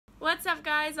What's up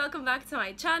guys, welcome back to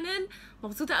my channel.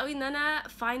 مبسوطة قوي ان انا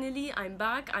finally I'm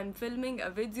back. I'm filming a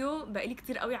video. بقالي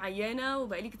كتير قوي عيانة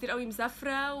وبقالي كتير قوي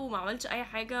مسافرة وما عملتش اي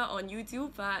حاجة on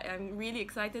YouTube, ف I'm really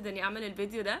excited اني اعمل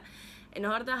الفيديو ده.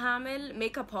 النهاردة هعمل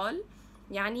ميك اب هول،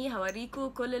 يعني هوريكم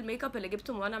كل الميك اب اللي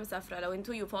جبته وانا مسافرة. لو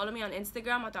انتوا you follow me on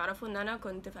Instagram هتعرفوا ان انا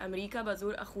كنت في امريكا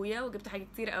بزور اخويا وجبت حاجات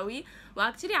كتير قوي،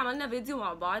 واكتشلي عملنا فيديو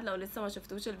مع بعض. لو لسه ما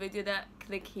شفتوش الفيديو ده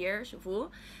click here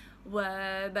شوفوه.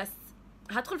 وبس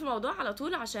هدخل في الموضوع على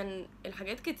طول عشان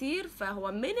الحاجات كتير،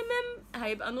 فهو minimum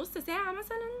هيبقى نص ساعة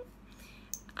مثلا.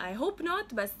 I hope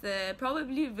not، بس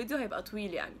probably الفيديو هيبقى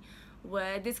طويل يعني.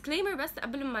 وديسكليمر بس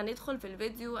قبل ما ندخل في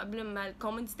الفيديو، قبل ما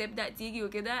الكومنتس تبدأ تيجي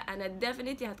وكده، انا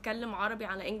definitely هتكلم عربي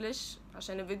على انجلش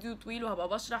عشان الفيديو طويل وهبقى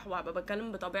بشرح وهبقى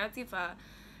بتكلم بطبيعتي،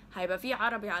 هيبقى فيه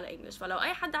عربي على انجلش. فلو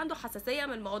اي حد عنده حساسيه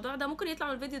من الموضوع ده ممكن يطلع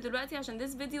من الفيديو دلوقتي عشان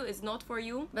this video is not for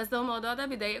you. بس لو الموضوع ده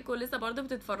بيضايقكم لسه برضه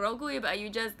بتتفرجوا يبقى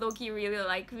you just low-key really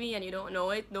like me and you don't know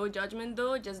it. No judgment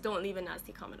though, just don't leave a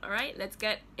nasty comment. Alright, let's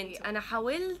get into it. انا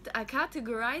حاولت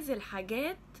categorize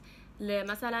الحاجات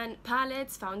لمثلا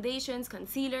palettes, foundations,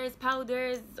 concealers,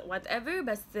 powders, whatever،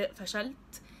 بس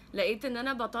فشلت. لقيت ان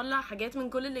انا بطلع حاجات من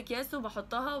كل الاكياس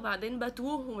وبحطها وبعدين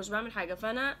بتوه ومش بعمل حاجه،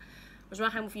 فانا مش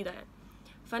بعمل حاجه مفيده يعني.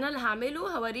 فانا اللي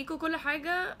هعمله هوريكم كل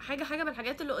حاجه حاجه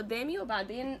بالحاجات اللي قدامي،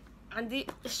 وبعدين عندي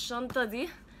الشنطه دي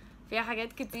فيها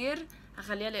حاجات كتير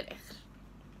هخليها للاخر.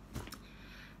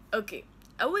 اوكي،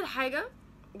 اول حاجه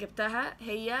جبتها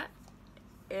هي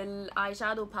الاي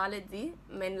شادو باليت دي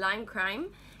من لاين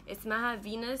كرايم، اسمها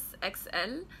فينوس اكس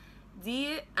ال.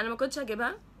 دي انا ما كنتش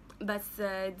هجيبها بس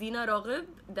دينا راغب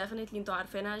definitely انتوا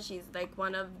عارفينها. she's like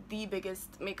one of the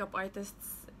biggest makeup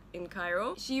artists in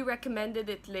Cairo. She recommended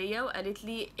it ليا وقالت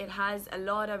لي it has a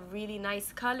lot of really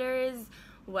nice colors،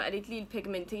 وقالت لي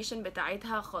pigmentation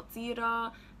بتاعتها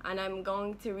خطيرة and I'm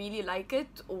going to really like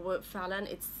it. وفعلا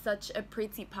it's such a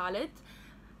pretty palette.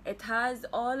 It has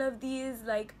all of these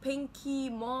like pinky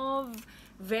mauve,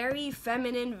 very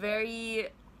feminine, very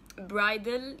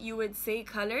bridal you would say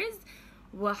colors.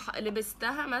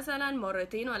 ولبستها مثلا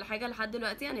مرتين ولا حاجة لحد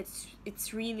دلوقتي and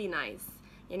it's really nice.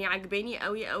 يعني عجباني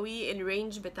قوي قوي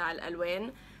الرينج بتاع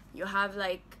الالوان. you have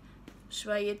like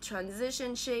شوية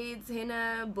transition shades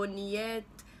هنا، بنيات،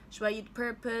 شوية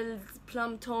purples,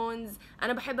 plum tones.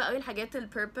 انا بحب قوي الحاجات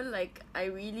البيربل، like I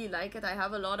really like it. I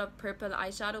have a lot of purple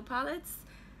eyeshadow palettes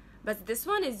بس this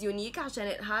one is unique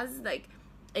عشان it has like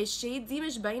الشيد دي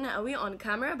مش باينة قوي on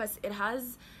camera بس it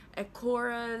has a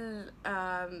coral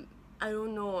I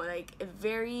don't know, like a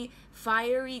very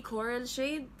fiery coral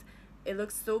shade. It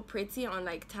looks so pretty on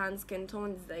like tan skin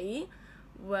tones زي،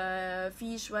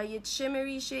 وفي شوية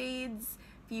shimmery shades،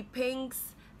 في pinks.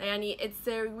 يعني it's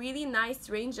a really nice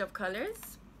range of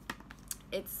colors.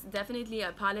 It's definitely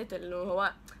a palette اللي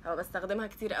هو بستخدمها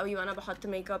كتير قوي وانا بحط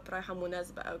ميك اب رايحة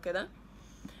مناسبة او كده.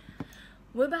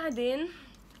 وبعدين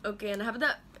اوكي انا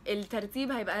هبدأ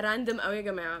الترتيب هيبقى راندم قوي يا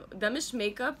جماعة. ده مش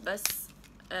ميك اب بس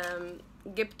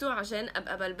جبته عشان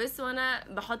ابقى بلبس وانا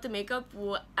بحط ميك اب،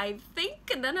 و I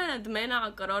think ان انا ندمانه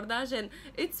على القرار ده عشان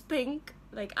it's pink.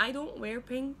 like I don't wear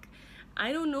pink. I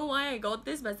don't know why I got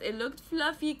this بس it looked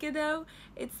fluffy كده.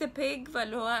 it's a pink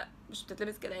فاللي هو مش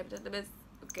بتتلبس كده، هي بتتلبس.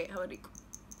 اوكي هوريكم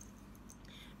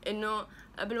انه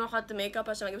قبل ما احط ميك اب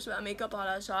عشان ما اجيبش بقى ميك اب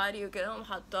على شعري وكده، اقوم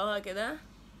حطاها كده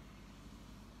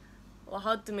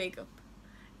واحط ميك اب.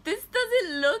 this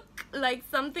doesn't look like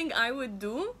something I would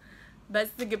do بس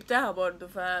جبتها برضو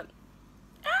ف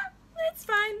it's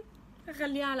fine.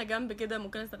 هخليها على جنب كده،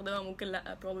 ممكن استخدمها ممكن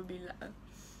لا، probably لا.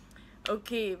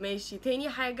 اوكي ماشي. تاني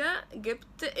حاجة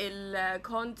جبت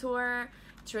الكونتور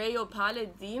تريو باليت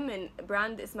دي من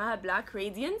براند اسمها Black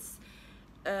Radiance.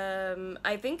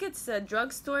 I think it's a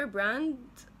drugstore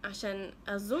brand عشان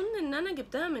اظن ان انا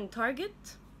جبتها من Target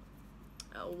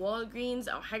او Walgreens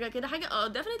او حاجة كده،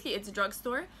 حاجة definitely it's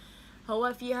drugstore.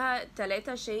 هو فيها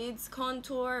 3 shades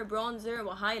contour, bronzer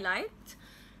وهايلايت.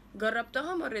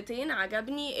 جربتها مرتين،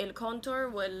 عجبني الكونتور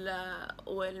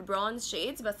والبرونز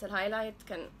شيدز بس الهايلايت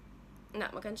كان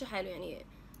لا ما كانش حلو يعني.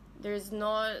 there's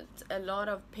not a lot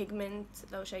of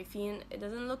pigment. لو شايفين it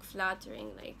doesn't look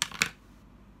flattering, like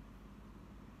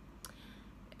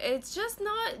it's just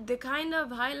not the kind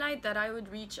of highlight that I would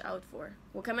reach out for.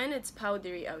 وكمان it's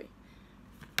powdery قوي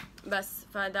بس.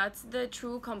 that's the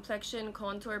True Complexion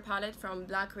Contour Palette from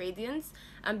Black Radiance.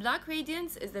 and Black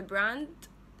Radiance is a brand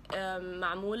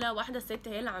معمولة واحدة ست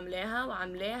هي اللي عاملاها،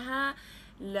 وعاملاها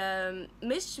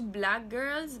مش black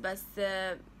girls بس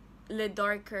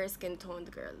darker skin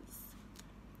toned girls.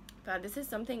 this is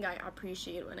something I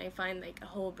appreciate when I find like a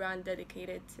whole brand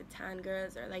dedicated to tan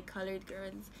girls or like colored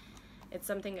girls. It's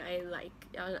something I like.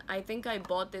 I think I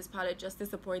bought this palette just to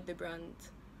support the brand.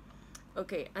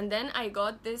 Okay, and then I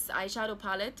got this eyeshadow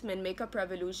palette من Makeup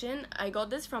Revolution. I got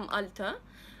this from Ulta.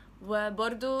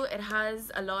 وبرضو it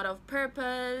has a lot of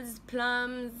purples,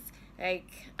 plums.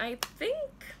 Like I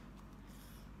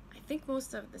think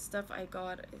most of the stuff I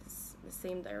got is the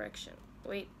same direction.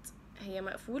 Wait, هي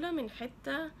مقفولة من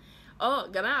حتة.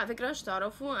 جماعة على فكرة مش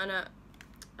تعرفوا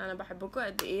انا بحبكم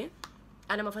قد ايه.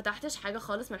 انا ما فتحتش حاجة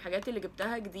خالص من الحاجات اللي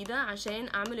جبتها جديدة عشان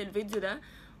اعمل الفيديو ده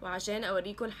وعشان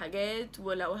اوريكم الحاجات.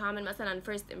 ولو هعمل مثلا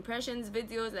first impressions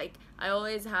videos, like I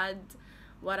always had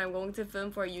what I'm going to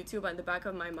film for YouTube at the back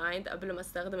of my mind قبل ما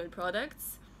استخدم ال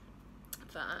products.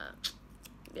 ف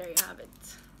there you have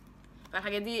it.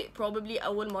 فالحاجات دي probably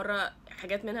أول مرة،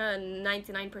 حاجات منها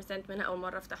 99% منها أول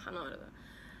مرة أفتحها النهاردة.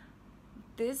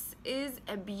 This is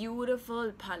a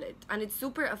beautiful palette and it's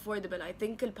super affordable. I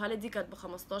think الباليت دي كانت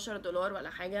 $15 ولا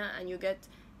حاجة and you get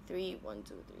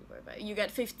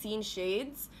 15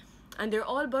 shades and they're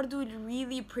all برضو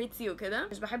really pretty وكده.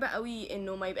 مش بحب قوي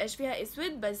انه ما يبقاش فيها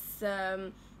اسود بس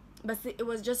it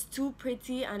was just too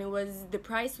pretty and the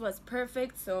price was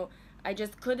perfect, so I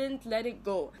just couldn't let it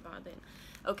go. بعدين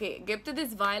okay, جبت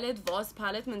this violet Voss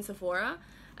palette من Sephora.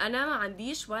 انا ما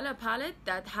عنديش ولا palette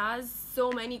that has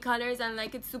so many colors and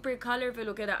like it's super colorful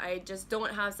وكده. I just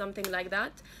don't have something like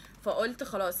that. فقلت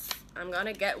خلاص I'm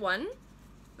gonna get one.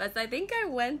 But I think I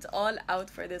went all out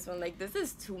for this one. Like this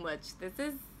is too much. This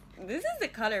is a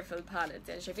colorful palette.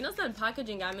 يعني شايفين اصلا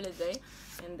الباكجينج عامل ازاي.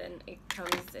 And then it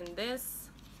comes in this.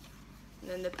 And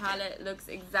then the palette looks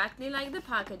exactly like the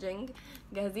packaging.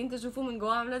 جاهزين تشوفوا من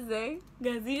جوه عامله ازاي؟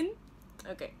 جاهزين؟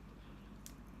 Okay.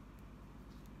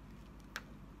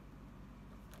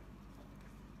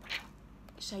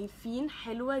 شايفين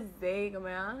حلوة ازاي يا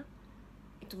جماعة؟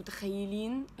 انتوا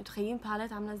متخيلين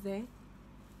باليت عاملة ازاي؟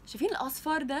 شايفين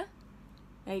الأصفر ده؟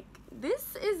 Like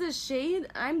this is a shade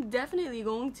I'm definitely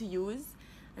going to use.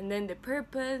 And then the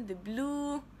purple, the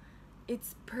blue,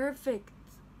 it's perfect.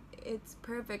 It's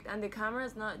perfect and the camera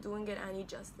is not doing it any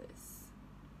justice.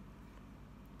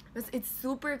 But it's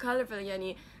super colorful.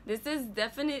 يعني this is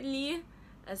definitely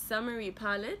a summery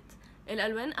palette.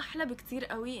 الألوان أحلى بكتير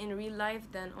قوي in real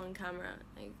life than on camera.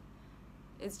 Like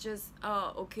it's just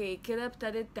okay كده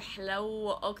ابتدت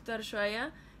تحلو أكتر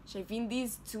شوية. شايفين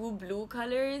these two blue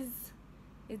colors?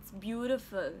 It's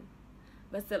beautiful.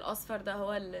 بس الأصفر ده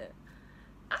هو اللي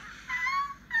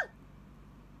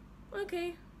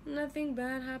okay, nothing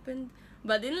bad happened.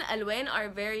 بعدين الألوان are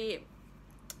very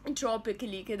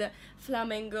tropically كده.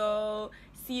 Flamingo,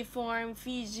 Seaform,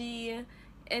 Fiji,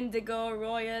 Indigo,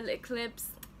 Royal, Eclipse.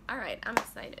 Alright, I'm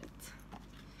excited.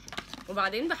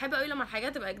 وبعدين بحب قوي لما الحاجة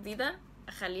تبقى جديدة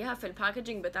اخليها في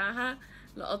الباكجينج بتاعها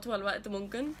لأطول وقت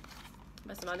ممكن.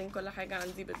 بس بعدين كل حاجة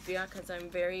عندي بتضيع cause I'm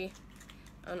very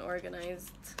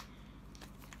unorganized.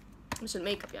 مش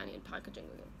الميك اب يعني الباكجينج.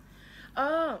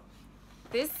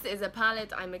 This is a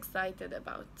palette I'm excited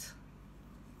about.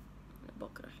 أنا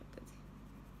بكره الحتة دي.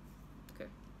 Okay.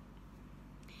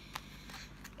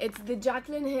 It's the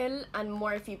Jaclyn Hill and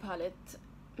Morphe palette.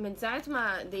 من ساعة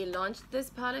ما they launched this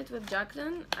palette with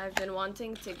Jaclyn, I've been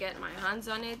wanting to get my hands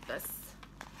on it. بس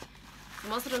في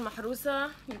مصر المحروسة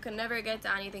you can never get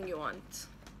anything you want.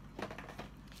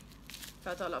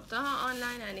 فطلبتها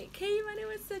online and it came and it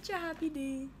was such a happy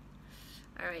day.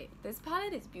 Alright, this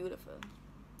palette is beautiful.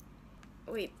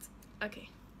 Wait, okay.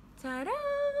 Ta-da!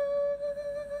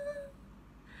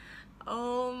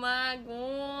 Oh my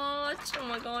gosh, oh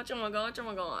my gosh, oh my gosh, oh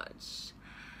my gosh.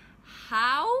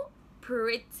 How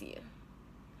pretty.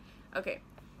 Okay.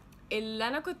 اللي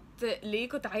انا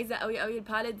كنت عايزة قوي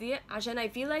الباليت دي عشان I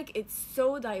feel like it's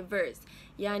so diverse.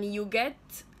 يعني you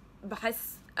get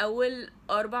بحس اول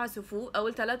 3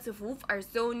 صفوف are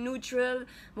so neutral.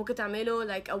 ممكن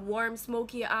تعملوا like a warm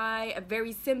smoky eye, a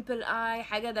very simple eye,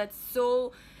 حاجة that's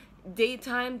so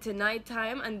daytime to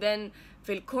nighttime. And then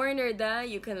في الكورنر ده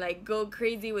you can like go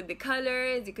crazy with the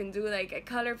colors. You can do like a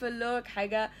colorful look,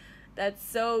 حاجة that's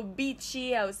so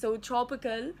beachy أو so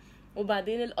tropical.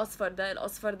 وبعدين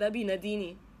الأصفر ده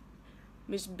بيناديني.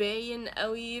 مش باين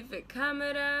قوي في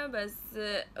الكاميرا بس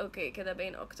اوكي كده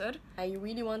باين اكتر. I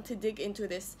really want to dig into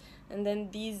this. And then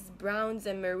these browns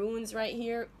and maroons right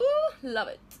here. Ooh, love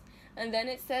it. And then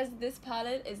it says this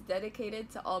palette is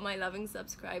dedicated to all my loving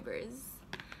subscribers.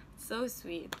 So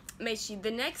sweet. ماشي.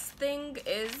 The next thing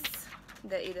is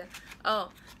ده ايه ده؟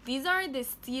 these are the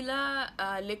Stila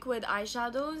liquid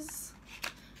eyeshadows.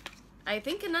 I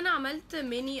think ان انا عملت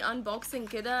mini unboxing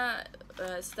كده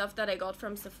stuff that I got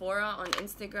from Sephora on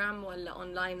Instagram ولا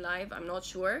online live, I'm not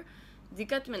sure. دي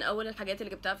كانت من اول الحاجات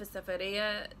اللي جبتها في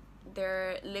السفرية.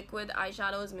 They're liquid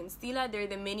eyeshadows من Stila. They're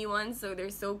the mini ones so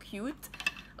they're so cute.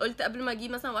 قلت قبل ما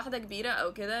اجيب مثلا واحدة كبيرة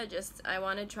او كده just I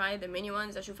wanna try the mini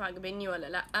ones اشوف عجبني ولا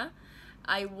لأ.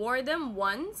 I wore them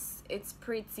once, it's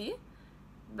pretty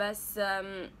بس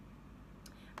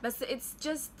it's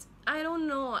just I don't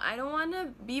know, I don't wanna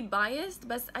be biased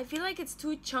بس I feel like it's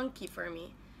too chunky for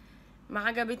me. ما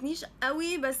عجبتنيش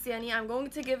قوي بس يعني I'm going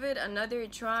to give it another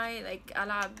try, like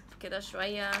ألعب كده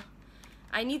شوية.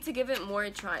 I need to give it more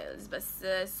trials بس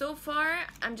so far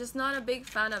I'm just not a big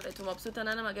fan of it ومبسوطة ان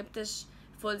انا ما جبتش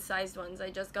full sized ones. I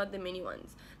just got the mini ones.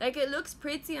 Like it looks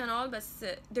pretty and all بس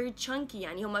they're chunky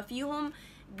يعني هما فيهم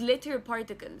glitter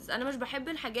particles. انا مش بحب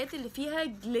الحاجات اللي فيها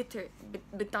glitter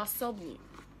بتعصبني.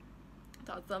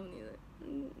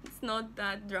 It's not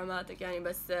that dramatic يعني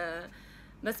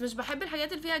بس مش بحب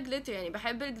الحاجات اللي فيها glitter يعني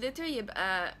بحب الجليتر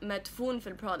يبقى مدفون في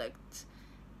البرودكت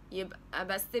يبقى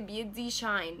بس بيدي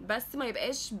شاين بس ما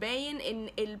يبقاش باين ان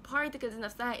البارتيكلز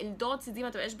نفسها الدوتس دي ما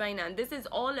تبقاش باينه. and this is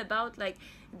all about like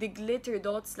the glitter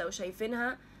dots. لو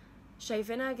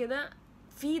شايفينها كده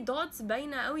في دوتس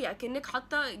باينه قوي اكنك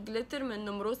حاطه جليتر من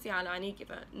نمروسي على عينيكي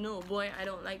ف no boy I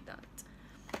don't like that.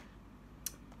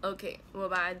 اوكي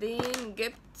وبعدين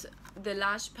جبت the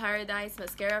Lash Paradise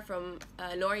mascara from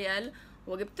L'Oreal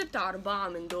وجبت بتاع 4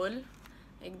 من دول.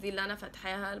 دي اللي انا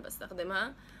فاتحاها اللي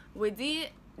بستخدمها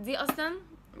ودي اصلا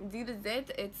دي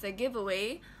بالذات it's a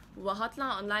giveaway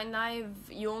وهطلع اونلاين لايف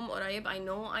يوم قريب. I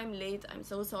know I'm late, I'm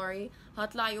so sorry.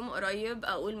 هطلع يوم قريب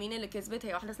اقول مين اللي كسبت.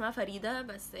 هي واحده اسمها فريده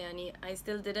بس يعني I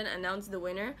still didn't announce the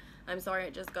winner. I'm sorry, I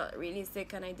just got really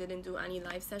sick and I didn't do any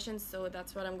live sessions, so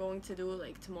that's what I'm going to do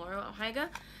like tomorrow او حاجه.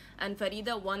 And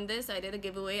Farida won this. I did a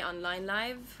giveaway online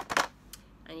live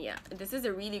and yeah, this is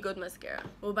a really good mascara.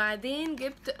 وبعدين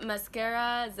جبت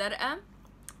ماسكارا زرقاء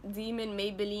دي من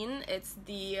Maybelline. It's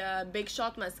the Big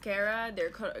Shot mascara, their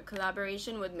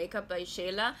collaboration with Makeup by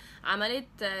Shayla. عملت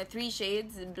 3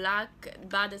 shades, black,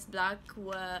 baddest black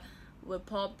و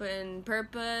pop and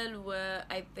purple و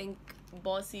I think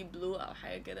bossy blue او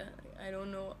حاجه كده I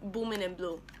don't know, booming in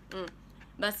blue.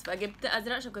 بس فجبت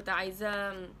ازرق عشان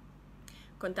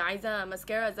كنت عايزه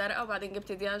ماسكارا زرقاء وبعدين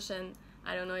جبت دي عشان I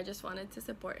don't know, I just wanted to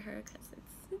support her because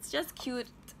it's just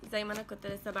cute. زي ما انا كنت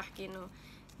لسه بحكي انه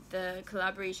the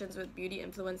collaborations with beauty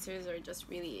influencers are just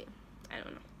really, I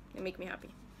don't know, they make me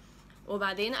happy.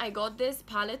 وبعدين I got this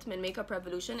palette من Makeup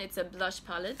Revolution. It's a blush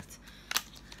palette.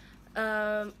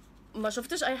 ما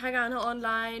شفتش اي حاجه عنها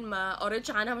اونلاين, ما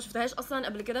قريتش عنها, ما شفتهاش اصلا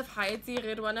قبل كده في حياتي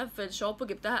غير وانا في الشوب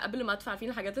وجبتها قبل ما ادفع. فين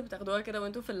الحاجات اللي بتاخدوها كده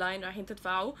وانتوا في اللاين رايحين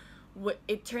تدفعوا و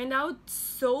it turned out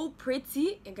so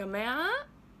pretty. يا جماعه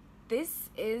this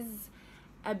is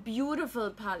a beautiful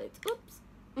palette. Oops.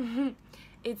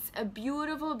 It's a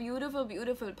beautiful, beautiful,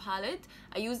 beautiful palette.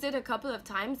 I used it a couple of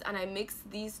times and I mixed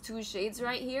these 2 shades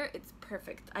right here. It's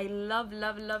perfect. I love,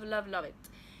 love, love, love, love it.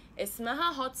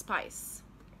 اسمها Hot Spice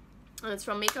and it's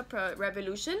from Makeup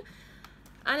Revolution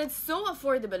and it's so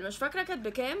affordable. مش فاكرة كانت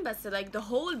بكام بس like the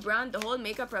whole brand, the whole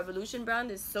Makeup Revolution brand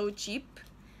is so cheap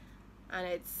and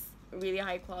it's really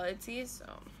high quality, so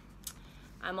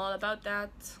I'm all about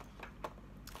that.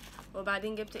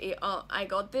 وبعدين جبت ايه I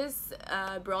got this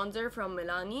bronzer from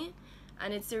Milani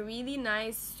and it's a really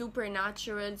nice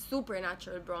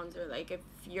supernatural bronzer. Like if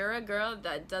you're a girl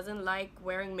that doesn't like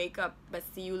wearing makeup but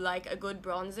you like a good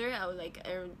bronzer or like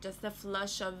just a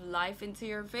flush of life into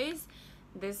your face,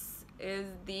 this is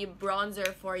the bronzer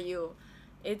for you.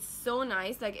 It's so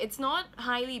nice. Like it's not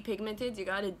highly pigmented, you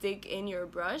gotta dig in your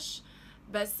brush,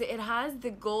 but it has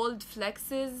the gold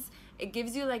flexes. It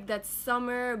gives you like that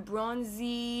summer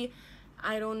bronzy,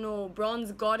 I don't know, bronze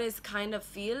goddess kind of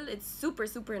feel. It's super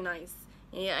super nice.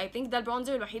 يعني I think ده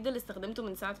البرونزر الوحيد اللي استخدمته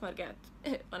من ساعة ما رجعت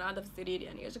وانا قاعدة في السرير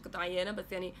يعني عشان كنت عيانة.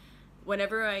 بس يعني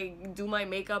whenever I do my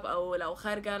makeup او لو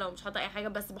خارجة لو مش حاطة اي حاجة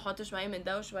بس بحط شوية من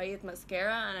ده وشوية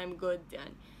ماسكارا and I'm good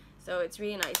يعني. So it's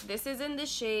really nice. This is in the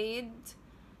shade,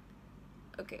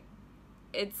 okay,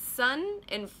 it's sun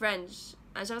in French.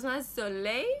 انا مش عارفة اسمها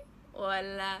soleil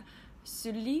ولا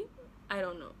soleil, I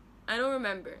don't know, I don't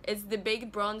remember. It's the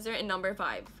big bronzer in number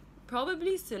 5,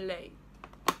 probably soleil.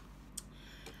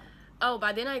 Oh,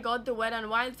 بعدين I got the Wet n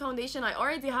Wild foundation. I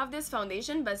already have this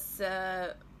foundation بس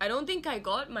I don't think I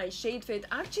got my shade fit.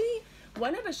 Actually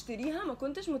وانا بشتريها ما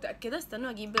كنتش متأكدة.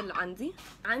 استنوا اجيب اللي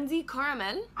عندي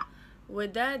caramel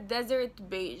وده desert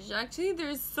beige. Actually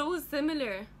they're so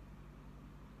similar.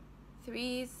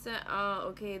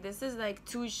 Okay, this is like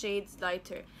 2 shades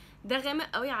lighter. ده غامق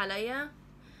قوي عليا.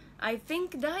 I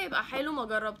think ده هيبقى حلو. ما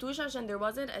جربتوش عشان there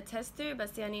wasn't a tester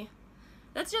بس يعني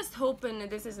let's just hope and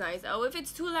this is nice. Oh, if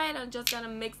it's too light I'm just gonna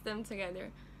mix them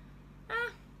together.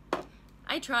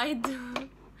 I tried.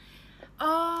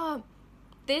 Oh,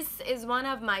 this is one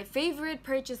of my favorite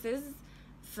purchases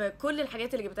في كل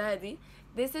الحاجات اللي جبتها دي.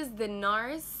 This is the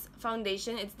NARS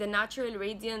foundation. It's the Natural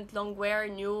Radiant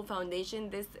Longwear New Foundation.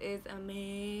 This is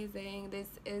amazing. This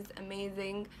is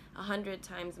amazing 100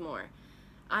 times more.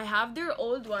 I have their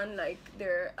old one, like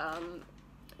their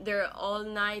all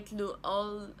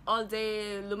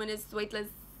day luminous weightless,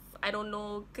 I don't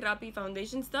know, crappy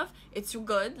foundation stuff. It's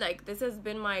good. Like, this has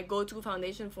been my go-to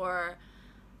foundation for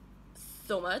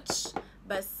so much,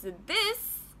 but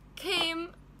this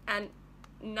came and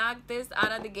knocked this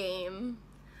out of the game.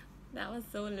 That was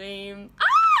so lame.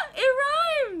 Ah, it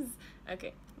rhymes.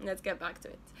 Okay, let's get back to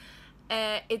it.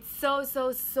 It's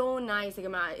so nice, يا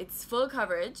جماعة. It's full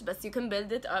coverage, but you can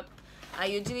build it up. I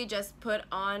usually just put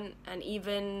on an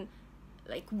even,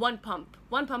 like, one pump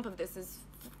of this is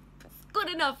good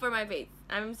enough for my face.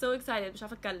 I'm so excited. مش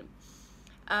عارفة أتكلم.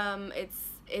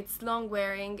 It's long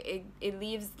wearing. It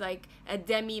leaves like a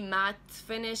demi matte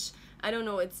finish. I don't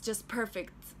know. It's just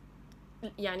perfect.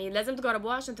 يعني لازم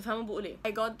تجربوها عشان تفهموا بقول ايه.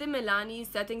 I got the Milani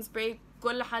setting spray.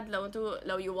 كل حد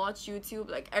لو you watch YouTube,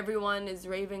 like, everyone is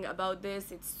raving about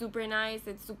this. It's super nice.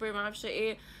 It's super معرفش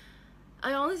ايه.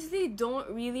 I honestly don't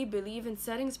really believe in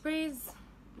setting sprays.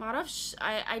 معرفش.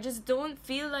 I just don't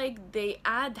feel like they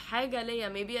add حاجة ليا.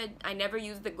 Maybe I never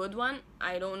used the good one.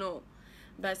 I don't know.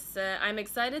 But I'm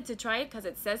excited to try it because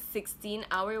it says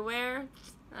 16-hour wear.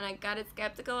 And I got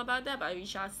skeptical about that, but we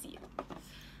shall see.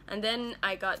 And then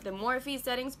I got the Morphe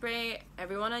setting spray.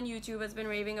 Everyone on YouTube has been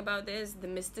raving about this. The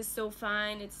mist is so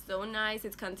fine. It's so nice.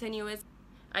 It's continuous.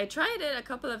 I tried it a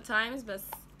couple of times, but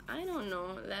I don't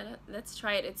know. Let's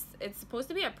try it. It's supposed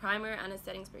to be a primer and a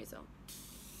setting spray, so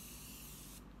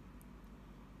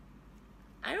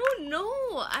I don't know.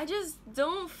 I just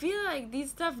don't feel like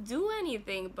these stuff do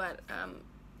anything, but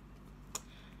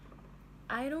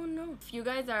I don't know. If you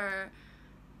guys are,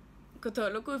 كنت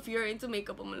هقول لكم if you're into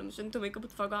makeup، أمال مش into makeup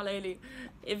بتتفرجوا عليا ليه؟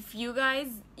 If you guys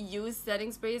use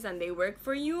setting sprays and they work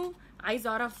for you، عايز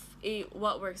أعرف إيه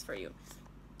what works for you.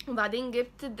 وبعدين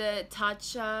جبت the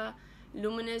Tatcha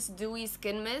Luminous Dewy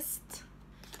Skin Mist.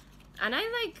 And I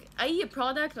like أي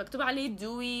product مكتوب عليه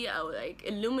dewy أو like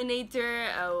illuminator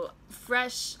أو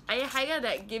fresh، أي حاجة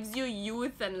that gives you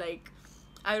youth and like,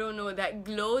 I don't know, that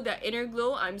glow, that inner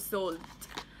glow. I'm sold.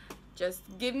 Just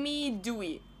give me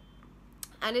dewy.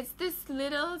 And it's this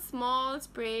little small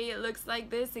spray. It looks like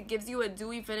this. It gives you a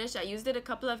dewy finish. I used it a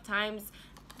couple of times.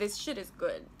 This shit is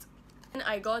good. And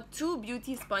I got two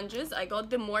beauty sponges. I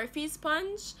got the Morphe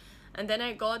sponge, and then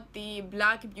I got the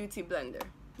Black Beauty blender.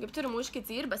 جبت رموش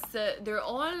كتير بس they're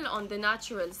all on the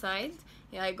natural side.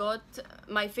 Yeah, I got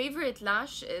my favorite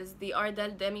lash is the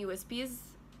Ardell Demi Wispies.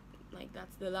 Like,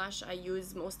 that's the lash I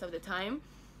use most of the time.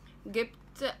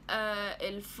 جبت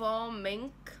الفوم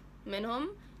mink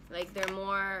منهم. Like, they're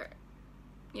more,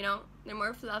 you know, they're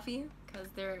more fluffy because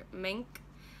they're mink.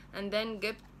 And then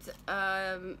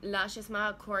جبت lash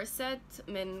اسمها corset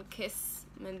من Kiss,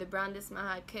 من the brand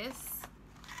اسمها Kiss.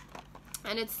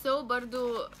 And it's so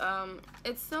برضو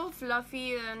it's so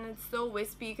fluffy and it's so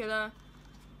wispy كده.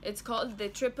 It's called the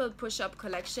Triple Push-Up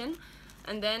Collection.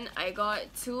 And then I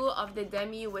got two of the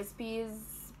Demi Wispies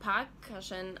pack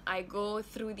عشان I go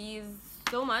through these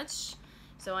so much,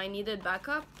 so I needed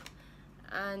backup.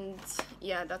 And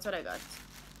yeah, that's what I got.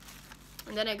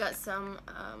 And then I got some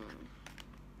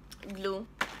glue,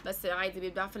 بس عادي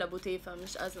بيتباع في لابوتيه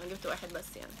فمش أزمة، جبت واحد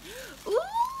بس يعني.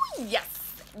 Ooh,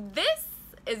 yes! This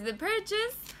is the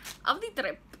purchase of the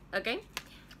trip, okay?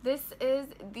 This is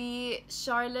the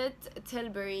Charlotte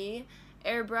Tilbury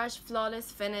Airbrush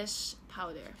Flawless Finish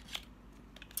Powder.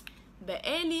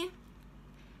 بقالي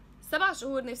 7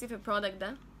 شهور نفسي في البرودكت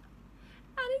ده.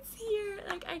 And it's here.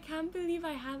 Like, I can't believe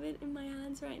I have it in my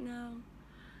hands right now.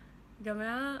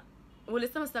 جماعة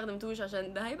ولسه ما استخدمتوش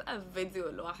عشان ده هيبقى فيديو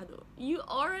لوحده. You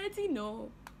already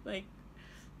know. Like,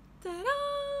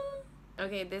 ta-da!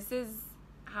 Okay, this is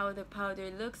how the powder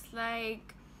looks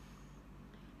like.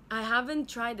 I haven't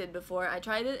tried it before. I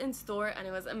tried it in store and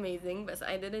it was amazing, but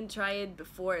I didn't try it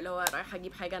before. لو رايحة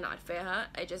أجيب حاجة أنا عارفاها.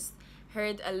 I just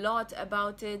heard a lot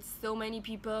about it. So many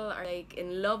people are like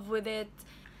in love with it.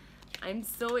 I'm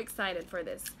so excited for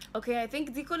this. Okay, I think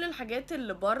دي كل الحاجات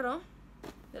اللي برا.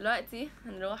 دلوقتي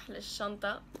هنروح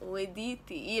للشنطة ودي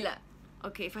تقيلة.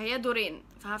 Okay, فهي دورين.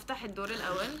 فهفتح الدور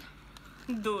الأول.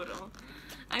 دور.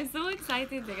 I'm so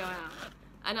excited يا جماعة.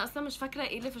 أنا أصلا مش فاكرة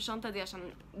إيه اللي في الشنطة دي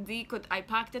عشان دي كنت I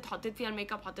packed it، حطيت فيها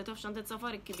الميك اب، حطيتها في شنطة سفر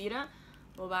الكبيرة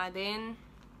وبعدين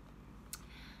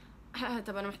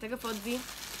طب أنا محتاجة أفضي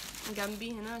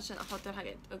جنبي هنا عشان أحط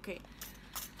الحاجات. Okay.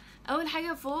 أول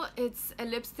حاجة فوق it's a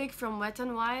lipstick from Wet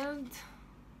n Wild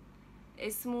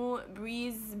اسمه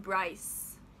Breeze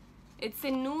Bryce. It's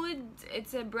a nude,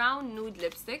 it's a brown nude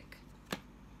lipstick.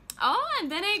 Oh,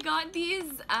 and then I got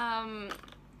these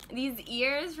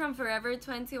ears from Forever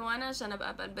 21 عشان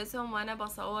ابقى بلبسهم وانا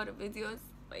بصور فيديوز.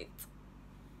 Wait.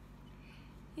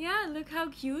 Yeah, look how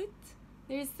cute.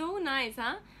 They're so nice,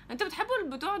 huh? انتوا بتحبوا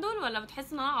البتوع دول ولا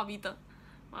بتحسوا انها عبيطة؟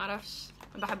 معرفش.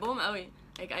 بحبهم قوي.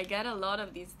 Like I get a lot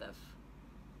of these stuff.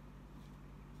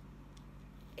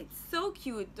 It's so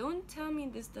cute. Don't tell me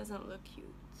this doesn't look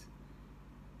cute.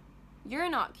 You're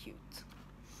not cute.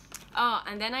 Oh,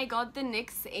 and then I got the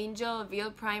NYX Angel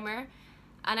Veil Primer.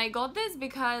 And I got this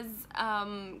because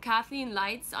Kathleen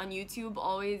Lights on YouTube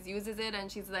always uses it,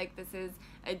 and she's like, this is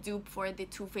a dupe for the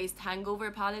Too Faced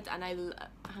Hangover palette, and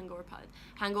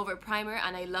Hangover primer,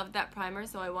 and I love that primer,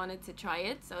 so I wanted to try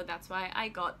it, so that's why I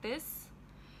got this.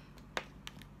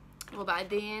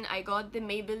 وبعدين I got the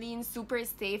Maybelline Super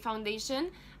Stay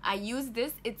Foundation. I use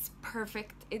this. It's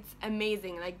perfect. It's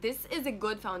amazing. Like, this is a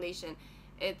good foundation.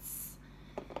 It's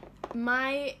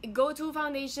my go-to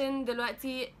foundation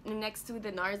دلوقتي next to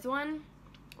the NARS one.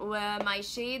 My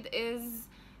shade is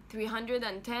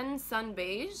 310 Sun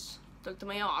Beige.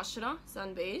 310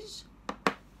 Sun Beige.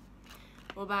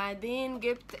 وبعدين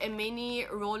جبت ميني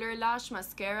رولر لاش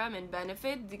ماسكارا من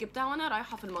بنفيت. دي جبتها وانا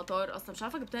رايحة في المطار اصلا، مش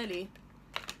عارفة جبتها ليه،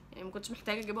 يعني مكنتش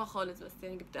محتاجة اجيبها خالص بس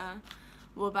يعني جبتها.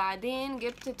 وبعدين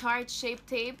جبت تارت شيب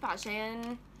تيب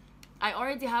عشان I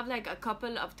already have like a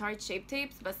couple of Tarte Shape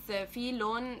Tapes، بس في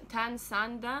لون tan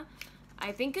sand ده I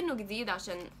think انه جديد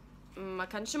عشان ما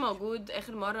كانش موجود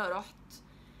اخر مرة رحت.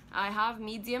 I have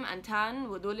medium and tan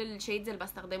ودول الشيدز اللي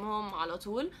بستخدمهم على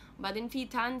طول. وبعدين في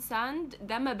tan sand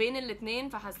ده ما بين الاتنين،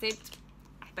 فحسيت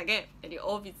احتاجاه يعني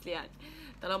obviously، يعني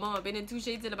طالما ما بين التو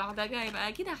شيدز اللي بحتاجها يبقى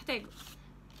اكيد هحتاجه.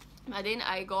 بعدين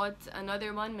I got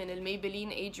another one من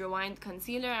الميبلين Age Rewind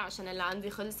Concealer عشان اللي عندي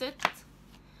خلصت.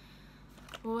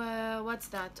 What's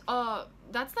that? Oh,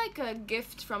 that's like a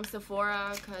gift from Sephora,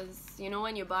 because you know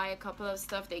when you buy a couple of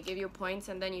stuff they give you points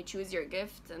and then you choose your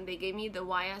gift, and they gave me the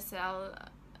YSL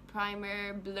primer,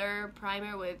 blur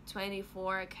primer with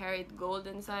 24 karat gold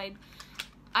inside.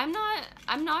 I'm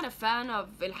not a fan of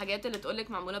الحاجات اللي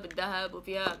تقولك معمولة بالذهب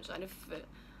وفيها مش عارف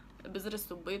بذر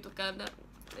الصبيط والكلام ده.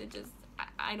 It just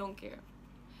I don't care.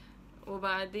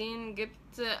 وبعدين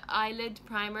جبت eyelid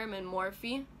primer من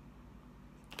Morphe.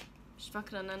 مش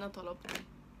فاكرة ان انا طلبته.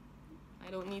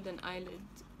 I don't need an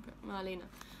eyelid. ما علينا.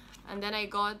 And then I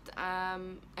got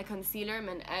a concealer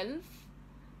من ELF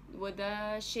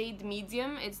وده shade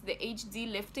medium. It's the HD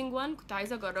lifting one. كنت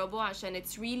عايزة اجربه عشان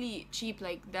it's really cheap,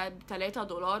 like ده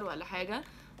 $3 ولا حاجة.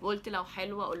 وقلت لو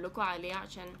حلو اقولكوا عليه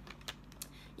عشان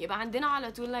يبقى عندنا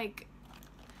على طول like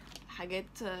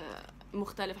حاجات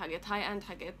مختلف، حاجات high end،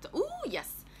 حاجات ooh yes.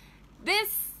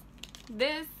 This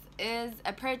is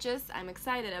a purchase I'm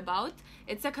excited about.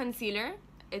 It's a concealer.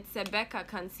 It's a Becca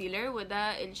concealer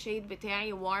وده الشيد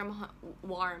بتاعي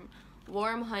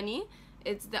warm honey.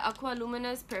 It's the Aqua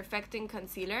Luminous Perfecting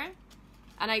Concealer,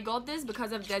 and I got this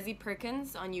because of Desi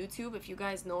Perkins on YouTube. If you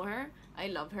guys know her, I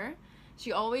love her.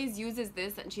 She always uses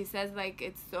this and she says like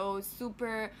it's so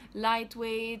super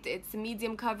lightweight, it's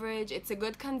medium coverage, it's a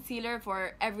good concealer for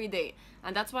every day,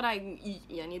 and that's what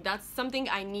that's something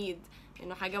I need.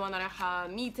 إنه حاجة وانا رايحة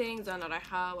meetings وانا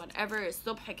رايحة whatever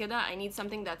الصبح كده I need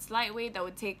something that's lightweight that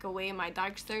would take away my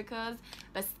dark circles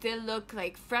but still look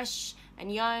like fresh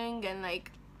and young and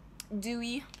like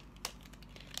dewy.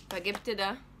 فجبت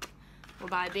ده.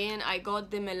 وبعدين I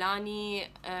got the Milani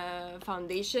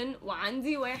foundation.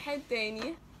 وعندي واحد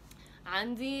تاني،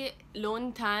 عندي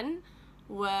لون تان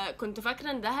وكنت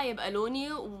فاكرة ان ده هيبقى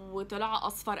لوني وطلع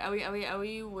اصفر قوي قوي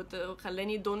قوي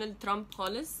وخلاني دونالد ترامب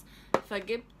خالص.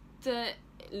 فجبت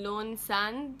لون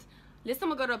ساند لسه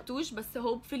ما جربتوش بس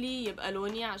hopefully يبقى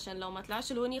لوني عشان لو ما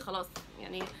طلعش لوني خلاص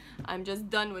يعني I'm just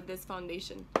done with this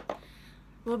foundation.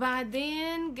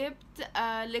 وبعدين جبت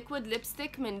liquid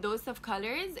lipstick من Dose of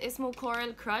Colors اسمه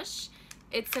Coral Crush.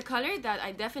 It's a color that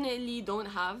I definitely don't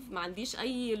have. ما عنديش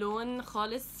أي لون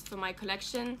خالص في my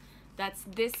collection that's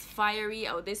this fiery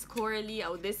أو this corally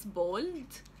أو this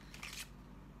bold.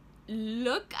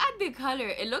 Look at the color.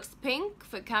 It looks pink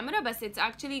في الكاميرا بس it's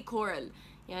actually coral.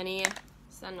 يعني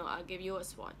استنوا I'll give you a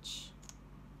swatch.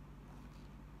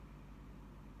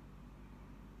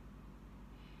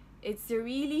 It's a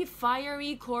really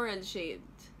fiery coral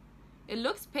shade. It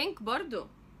looks pink برضو.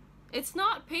 It's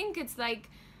not pink, it's like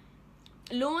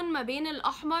لون ما بين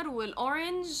الأحمر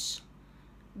والأورنج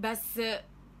بس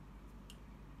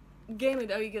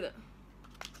جامد قوي كده.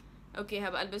 اوكي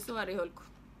هبقى البسه وأوريهولكوا.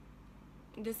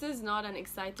 This is not an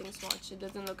exciting swatch. It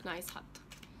doesn't look nice حتى.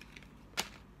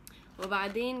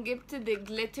 وبعدين جبت the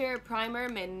glitter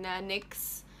primer من NYX.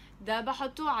 ده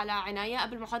بحطه على عناية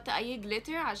قبل ما احط اي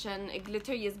glitter عشان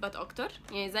الجليتر يثبت اكتر،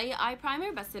 يعني زي eye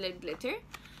primer بس للجليتر.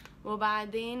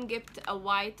 وبعدين جبت a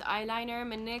white eyeliner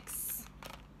من نيكس.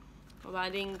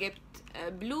 وبعدين جبت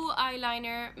a blue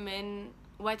eyeliner من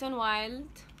Wet n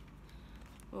Wild.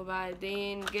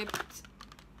 وبعدين جبت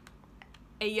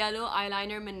a yellow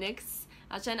eyeliner من نيكس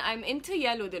عشان I'm into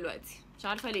yellow دلوقتي مش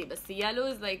عارفة ليه بس yellow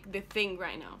is like the thing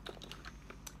right now.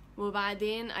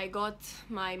 وبعدين I got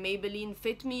my Maybelline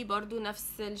Fit Me برضو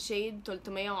نفس الشيد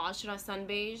 310 Sun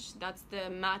Beige. That's the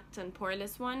matte and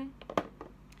poreless one.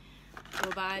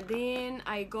 وبعدين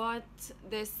I got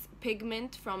this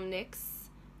pigment from NYX.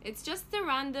 It's just a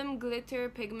random glitter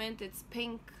pigment. It's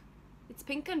pink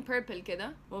and purple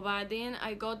كده. وبعدين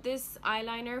I got this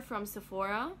eyeliner from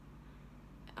Sephora.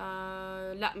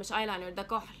 لا مش eyeliner ده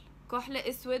كحل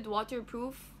اسود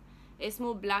waterproof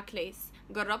اسمه Black Lace.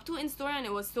 جربته in store and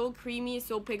it was so creamy,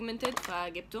 so pigmented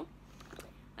فجبته.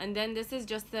 And then this is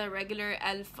just a regular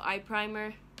elf eye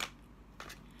primer.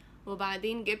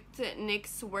 وبعدين جبت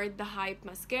NYX Worth the Hype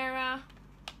mascara.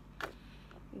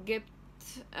 جبت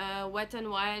Wet n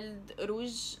Wild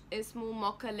rouge اسمه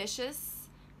Mocha-licious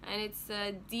and it's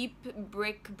a deep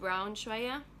brick brown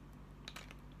شوية.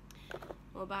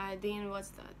 وبعدين what's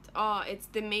that? It's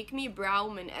the Make Me Brow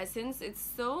من Essence. It's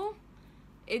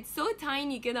so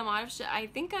tiny كده معرفش. I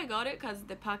think I got it cause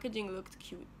the packaging looked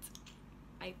cute.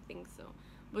 I think so.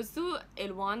 بصوا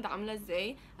الوند عاملة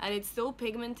ازاي and it's so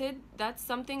pigmented. That's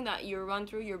something that you run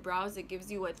through your brows. It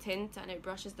gives you a tint and it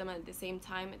brushes them at the same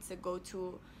time. It's a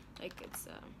go-to, like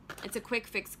it's a quick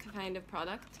fix kind of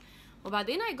product.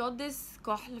 وبعدين I got this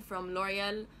كحل from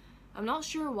L'Oreal. I'm not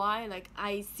sure why, like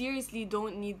I seriously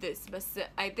don't need this بس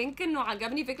I think انه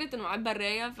عجبني فكرة انه عيب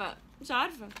براية فمش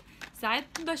عارفة.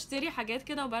 ساعات بشتري حاجات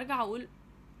كده وبرجع اقول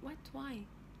what why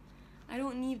I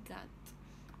don't need that.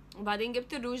 وبعدين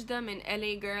جبت الروج ده من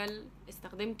LA Girl.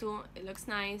 استخدمته. It looks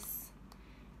nice.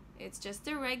 It's just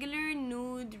a regular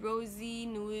nude, rosy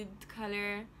nude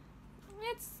color.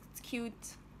 It's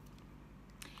cute.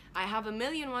 I have a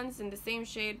million ones in the same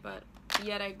shade but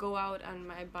yet I go out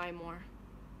and I buy more.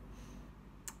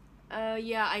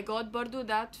 Yeah, I got برضو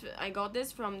that. I got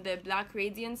this from the Black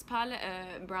Radiance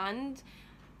palette brand.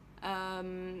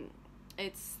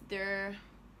 It's their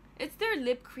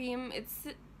lip cream. It's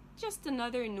just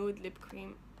another nude lip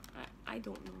cream. I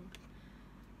don't know.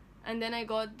 And then I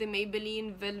got the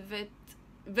Maybelline Velvet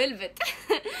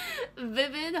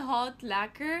Vivid Hot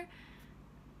Lacquer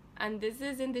and this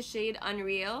is in the shade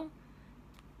Unreal.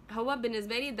 هو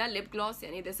بالنسبة لي ده lip gloss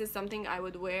يعني this is something I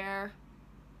would wear.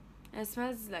 It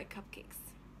smells like cupcakes.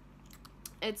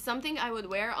 It's something I would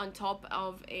wear on top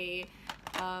of a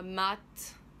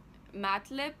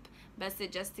matte lip بس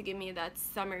just to give me that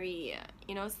summery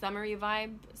summery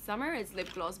vibe. Summer is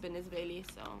lip gloss بالنسبة لي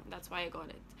so that's why I got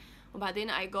it. وبعدين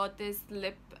I got this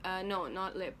lip no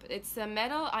not lip, it's a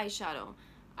metal eyeshadow.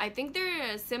 I think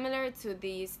they're similar to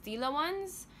the Stila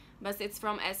ones but it's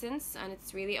from Essence and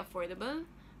it's really affordable.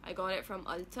 I got it from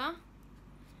Ulta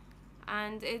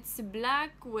and it's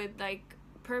black with like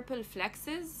purple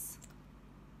flexes.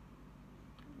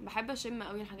 بحب اشم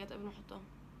قوي الحاجات قبل ما احطها.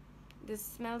 This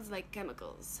smells like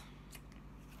chemicals.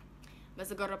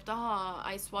 بس جربتها.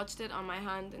 I swatched it on my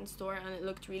hand in store and it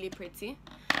looked really pretty.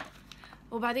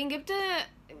 وبعدين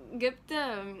جبت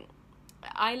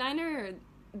eyeliner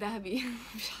ذهبي.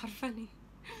 مش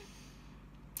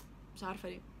عارفة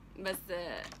ليه بس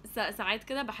ساعات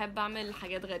كده بحب اعمل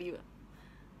حاجات غريبة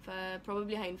ف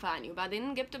probably هينفعني.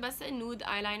 وبعدين جبت بس nude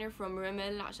eyeliner from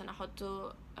Rimmel عشان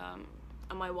احطه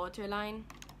on my waterline.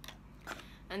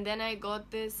 And then I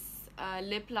got this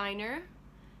lip liner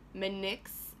من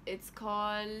NYX. It's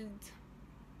called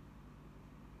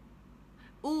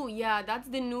that's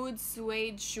the nude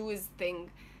suede shoes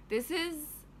thing. This is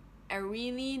a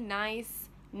really nice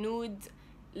nude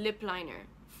lip liner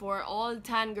for all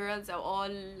tan girls or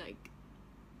all like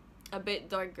a bit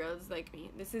dark girls like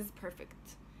me. This is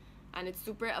perfect and it's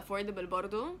super affordable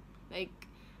برضو. Like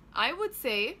I would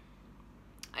say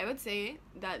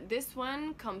that this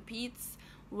one competes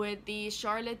with the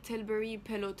Charlotte Tilbury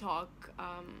Pillow Talk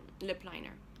lip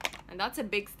liner and that's a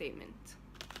big statement.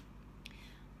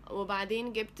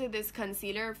 وبعدين جبت this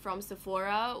concealer from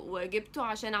Sephora وجبته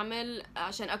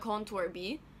عشان أcontour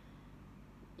بيه.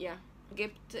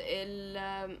 جبت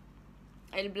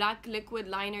black liquid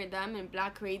liner ده من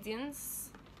Black Radiance.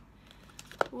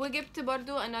 وجبت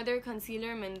برضو another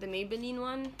concealer من the Maybelline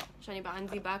one عشان يبقى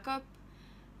عندي backup.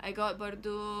 I got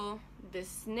برضو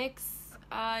this NYX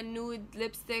nude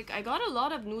lipstick. I got a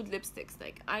lot of nude lipsticks.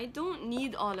 Like I don't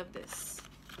need all of this.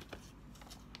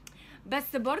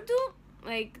 بس برضو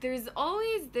like there's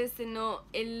always this انه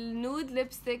النود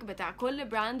lipstick بتاع كل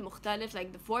brand مختلف.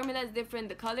 Like the formula is different,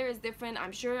 the color is different.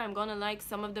 I'm sure I'm gonna like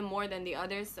some of them more than the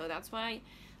others, so that's why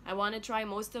I want to try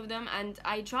most of them and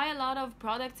I try a lot of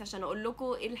products عشان اقول لكم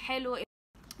ايه الحلو.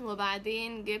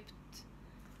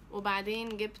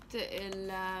 وبعدين جبت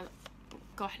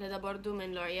الكحل ده برضو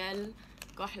من لوريال،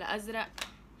 كحل ازرق.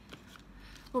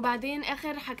 وبعدين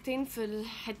اخر حاجتين في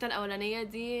الحته الاولانيه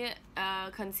دي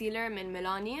كونسيلر من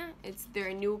ميلاني. it's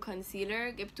their new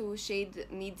concealer، جبته shade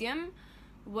medium.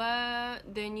 و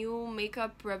the new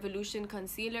makeup revolution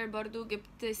concealer برضو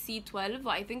جبت C12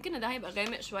 و I think ان ده هيبقى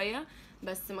غامق شويه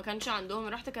بس ما كانش عندهم،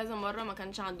 رحت كذا مره ما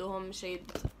كانش عندهم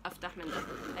شيد افتح من ده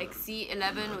like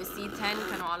C11 و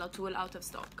C10 كانوا على طول out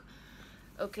of stock.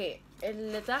 اوكي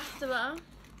اللي تحت بقى،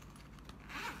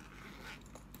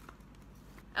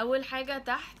 اول حاجه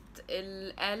تحت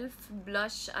الالف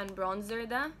بلاش اند برونزر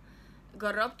ده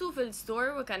جربته في الستور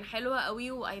وكان حلو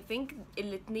قوي و I think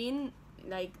الاتنين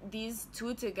like these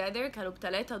two together كانوا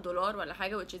ب$3 ولا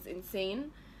حاجه which is insane،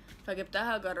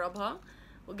 فجبتها اجربها.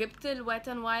 وجبت ال Wet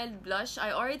n Wild blush.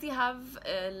 I already have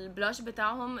البلاش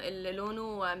بتاعهم اللي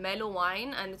لونه mellow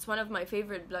wine and it's one of my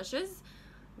favorite blushes.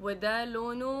 وده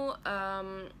لونه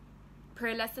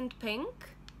pearlescent pink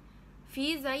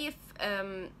في زي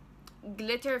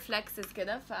glitter flexes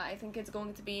كده ف I think it's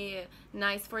going to be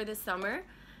nice for the summer.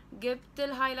 جبت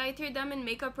الهايلايتر ده من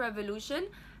Makeup Revolution.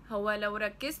 هو لو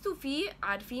ركزتوا فيه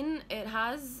عارفين it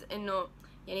has انه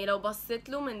يعني لو بصيت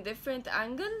له من different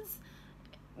angles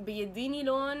بيديني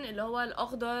لون اللي هو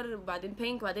الاخضر وبعدين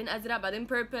pink وبعدين ازرق بعدين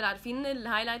purple. عارفين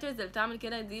الهايلايترز اللي بتعمل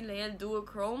كده دي اللي هي الدو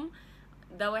كروم،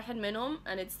 ده واحد منهم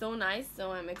and it's so nice so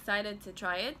I'm excited to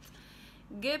try it.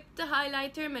 جبت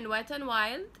هايلايتر من Wet n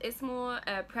Wild اسمه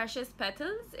Precious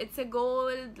Petals. it's a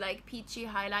gold like peachy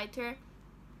highlighter.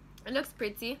 it looks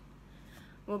pretty.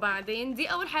 وبعدين دي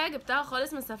اول حاجه جبتها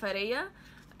خالص من سفريه،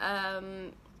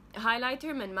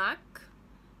 هايلايتر من ماك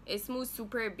اسمه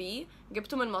سوبر بي.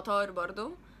 جبته من المطار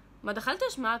برضو، ما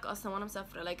دخلتش ماك اصلا وانا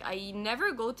مسافره like I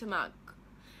never go to MAC.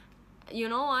 you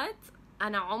know what،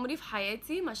 انا عمري في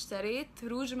حياتي ما اشتريت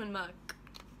روج من ماك.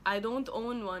 I don't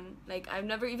own one like I've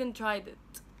never even tried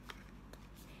it.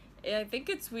 I think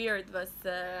it's weird بس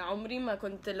عمري ما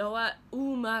كنت اللي هو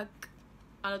ماك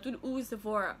على طول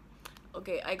Sephora.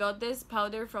 Okay, I got this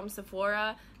powder from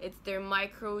Sephora. It's their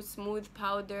micro smooth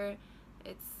powder.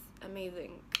 It's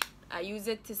amazing. I use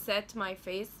it to set my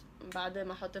face بعد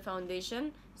ما احط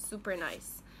foundation. Super nice.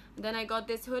 Then I got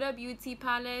this Huda Beauty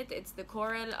palette. It's the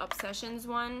Coral Obsessions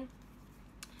one.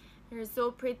 They're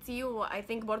so pretty. I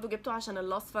think برضو جبته عشان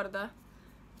الأصفر ده.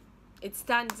 It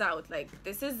stands out. Like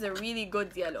this is a really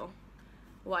good yellow.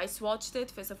 I swatched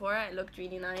it في Sephora. It looked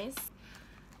really nice.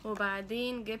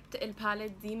 وبعدين جبت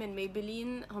الباليت دي من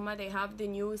ميبلين. هما they have the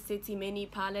new city mini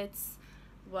palettes.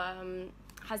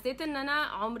 وحسيت ان انا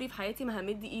عمري في حياتي ما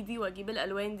همد ايدي واجيب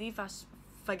الالوان دي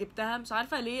فجبتها. مش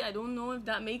عارفه ليه. I don't know if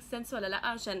that makes sense ولا لا،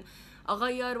 عشان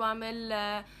اغير واعمل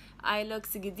اي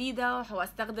لوكس جديده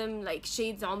واستخدم like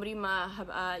shades عمري ما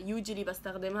هبقى usually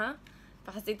بستخدمها.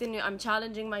 فحسيت اني I'm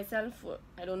challenging myself.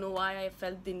 I don't know why I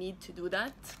felt the need to do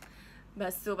that.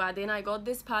 بس وبعدين I got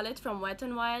this palette from Wet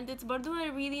n Wild. It's برضو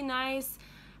a really nice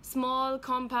small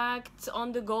compact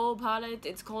on the go palette.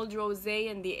 It's called Rosé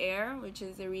in the Air, which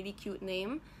is a really cute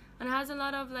name and it has a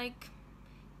lot of like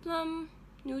plum,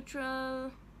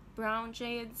 neutral, brown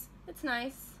shades. It's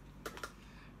nice.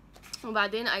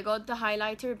 وبعدين I got the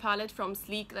highlighter palette from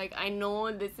Sleek. Like I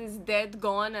know this is dead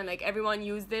gone and like everyone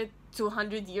used it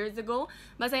 200 years ago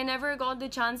but I never got the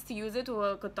chance to use it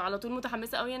وكنت على طول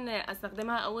متحمسة قوي ان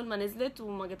استخدمها اول ما نزلت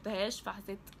وما جبتهاش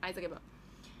فحسيت عايزة اجيبها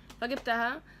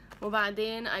فجبتها.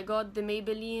 وبعدين I got the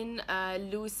Maybelline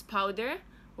loose powder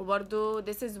وبرضو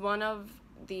this is one of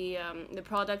the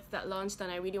products that launched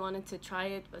and I really wanted to try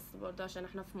it بس برضو عشان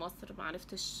احنا في مصر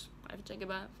معرفتش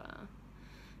اجيبها ف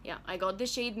yeah I got the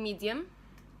shade medium.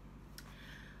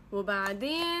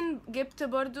 وبعدين جبت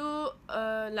برضو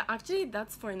لا actually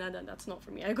that's for Nada, that's not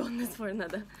for me. I got this for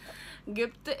Nada.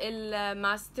 جبت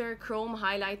الماستر كروم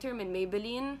هايلايتر من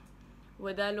Maybelline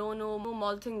وده لونه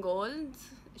molten gold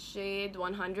shade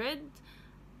 100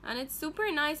 and it's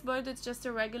super nice برضو. It's just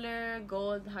a regular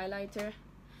gold highlighter.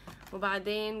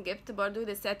 وبعدين جبت برضو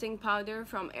the setting powder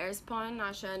from Airspun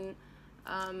عشان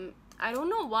I don't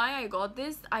know why I got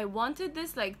this. I wanted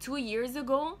this like 2 years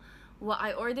ago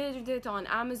I ordered it on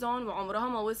Amazon وعمرها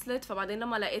ما وصلت فبعدين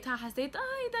لما لقيتها حسيت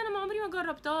ايه ده انا ما عمري ما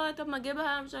جربتها طب ما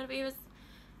اجيبها مش عارف ايه بس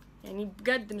يعني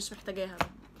بجد مش محتاجاها.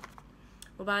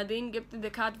 وبعدين جبت the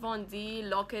Kat Von D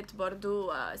locket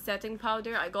برضو setting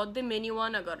powder. I got the mini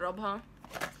one اجربها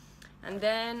and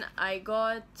then I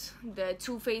got the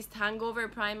Too Faced hangover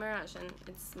primer عشان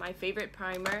it's my favorite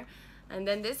primer. And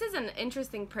then this is an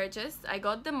interesting purchase. I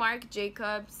got the Marc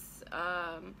Jacobs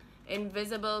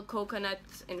invisible coconut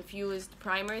infused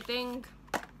primer thing.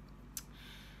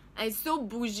 it's so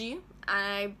bougie.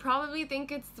 I probably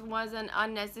think it was an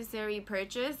unnecessary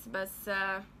purchase, but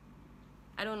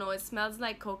I don't know, it smells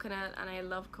like coconut and I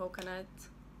love coconut.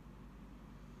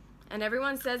 And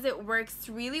everyone says it works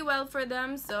really well for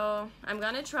them, so I'm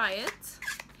gonna try it.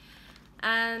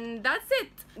 And that's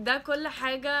it. ده كل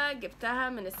حاجة جبتها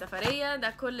من السفرية، ده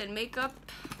كل الميك اب.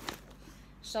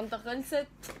 الشنطة خلصت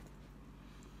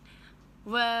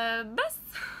وبس.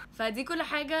 فدي كل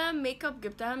حاجة ميك اب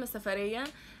جبتها من السفرية.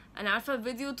 انا عارفة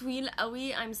الفيديو طويل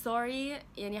قوي، I'm sorry،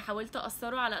 يعني حاولت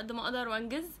اقصره على قد ما اقدر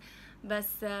وانجز،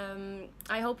 بس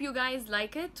I hope you guys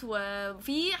like it.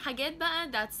 وفي حاجات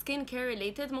بقى that skin care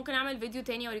related ممكن اعمل فيديو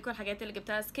تاني اوريكم الحاجات اللي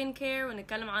جبتها skin care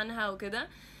ونتكلم عنها وكده.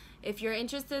 if you're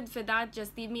interested في that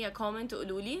just leave me a comment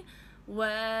وقولولي.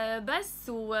 وبس.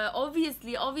 و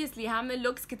obviously هعمل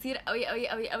looks كتير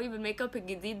قوي بالميك اب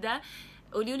الجديد ده.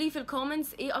 قولولي في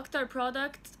الكومنتس ايه اكتر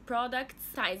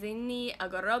products عايزيني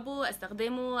اجربه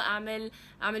استخدمه، اعمل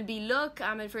بيه look،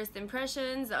 اعمل first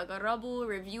impressions، اجربه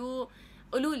review.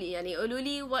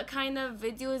 قولولي what kind of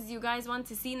videos you guys want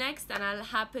to see next and I'll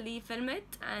happily film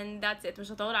it and that's it.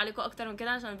 مش هطول عليكم اكتر من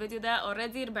كده عشان الفيديو ده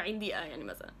already 40 دقيقة يعني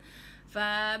مثلا.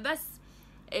 فبس.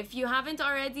 If you haven't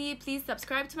already, please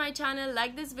subscribe to my channel,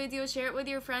 like this video, share it with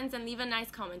your friends and leave a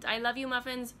nice comment. I love you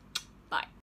muffins.